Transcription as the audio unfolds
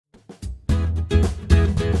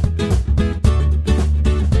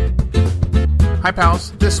Hi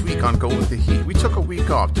pals, this week on Go With The Heat, we took a week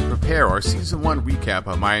off to prepare our Season 1 recap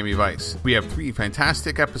of Miami Vice. We have 3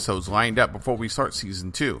 fantastic episodes lined up before we start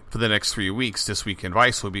Season 2. For the next 3 weeks, This Week in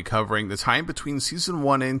Vice will be covering the time between Season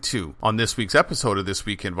 1 and 2. On this week's episode of This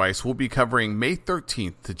Week in Vice, we'll be covering May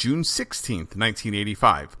 13th to June 16th,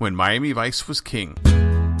 1985, when Miami Vice was king.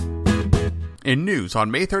 In news,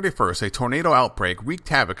 on May 31st, a tornado outbreak wreaked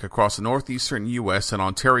havoc across the northeastern U.S. and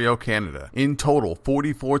Ontario, Canada. In total,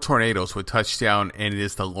 44 tornadoes would touch down, and it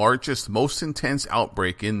is the largest, most intense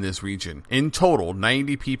outbreak in this region. In total,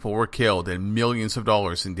 90 people were killed and millions of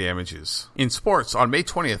dollars in damages. In sports, on May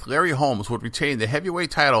 20th, Larry Holmes would retain the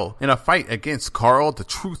heavyweight title in a fight against Carl the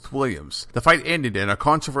Truth Williams. The fight ended in a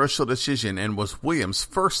controversial decision and was Williams'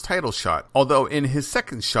 first title shot, although in his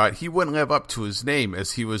second shot, he wouldn't live up to his name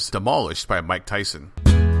as he was demolished by Mike Tyson.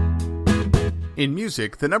 In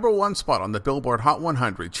music, the number 1 spot on the Billboard Hot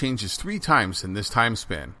 100 changes 3 times in this time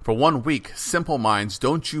span. For 1 week, Simple Minds'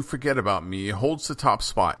 Don't You Forget About Me holds the top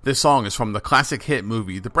spot. This song is from the classic hit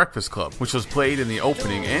movie The Breakfast Club, which was played in the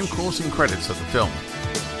opening and closing credits of the film.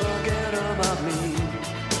 Forget about me.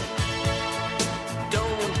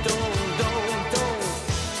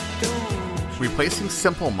 Replacing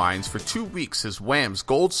Simple Minds for 2 weeks is Wham's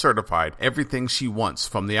gold certified Everything She Wants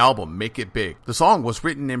from the album Make It Big. The song was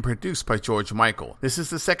written and produced by George Michael. This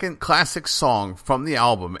is the second classic song from the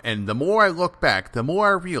album, and the more I look back, the more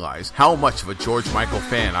I realize how much of a George Michael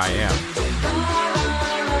fan I am.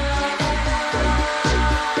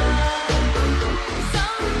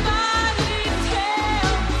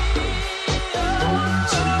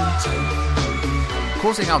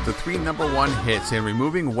 Closing out the 3 number 1 hits and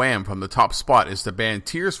removing Wham from the top spot is the band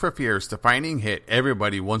Tears for Fears' defining hit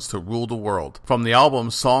Everybody Wants to Rule the World. From the album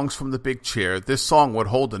Songs from the Big Chair, this song would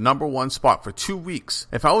hold the number 1 spot for 2 weeks.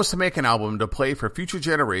 If I was to make an album to play for future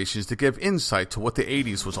generations to give insight to what the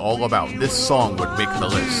 80s was all about, this song would make the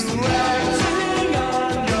list.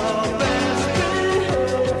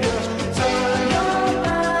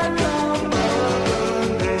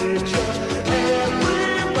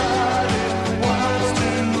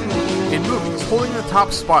 Holding the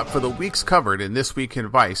top spot for the weeks covered in This Week in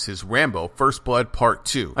Vice is Rambo First Blood Part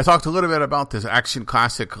 2. I talked a little bit about this action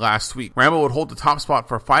classic last week. Rambo would hold the top spot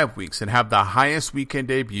for 5 weeks and have the highest weekend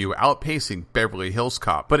debut, outpacing Beverly Hills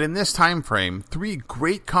Cop. But in this time frame, 3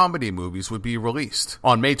 great comedy movies would be released.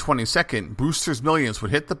 On May 22nd, Brewsters Millions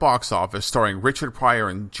would hit the box office, starring Richard Pryor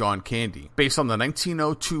and John Candy. Based on the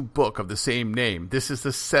 1902 book of the same name, this is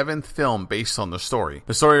the 7th film based on the story.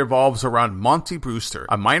 The story revolves around Monty Brewster,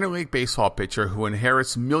 a minor league baseball pitcher who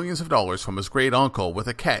inherits millions of dollars from his great uncle with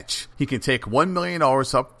a catch. He can take $1 million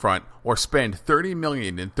up front or spend $30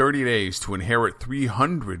 million in 30 days to inherit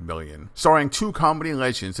 $300 million. Starring 2 comedy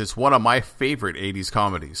legends, it's one of my favorite 80s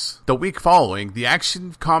comedies. The week following, the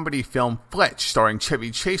action comedy film Fletch, starring Chevy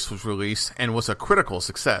Chase, was released and was a critical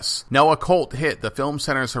success. Now a cult hit, the film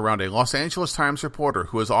centers around a Los Angeles Times reporter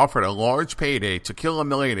who is offered a large payday to kill a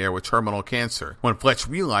millionaire with terminal cancer. When Fletch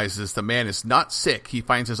realizes the man is not sick, he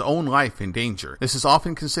finds his own life in danger. This is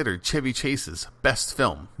often considered Chevy Chase's best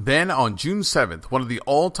film. Then on June 7th, one of the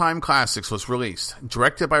all-time classics was released.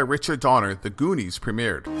 Directed by Richard Donner, The Goonies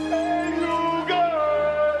premiered.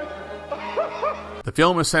 The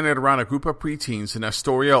film is centered around a group of preteens in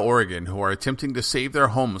Astoria, Oregon, who are attempting to save their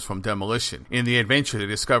homes from demolition. In the adventure, they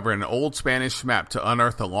discover an old Spanish map to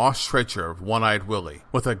unearth the lost treasure of One-Eyed Willie.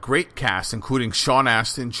 With a great cast, including Sean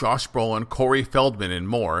Astin, Josh Brolin, Corey Feldman, and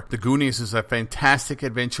more, The Goonies is a fantastic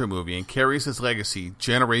adventure movie and carries its legacy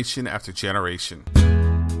generation after generation.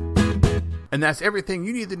 And that's everything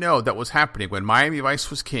you need to know that was happening when Miami Vice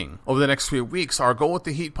was king. Over the next 3 weeks, our Go With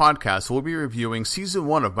The Heat podcast will be reviewing Season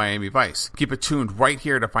 1 of Miami Vice. Keep it tuned right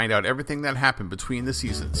here to find out everything that happened between the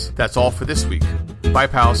seasons. That's all for this week. Bye,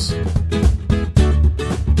 pals.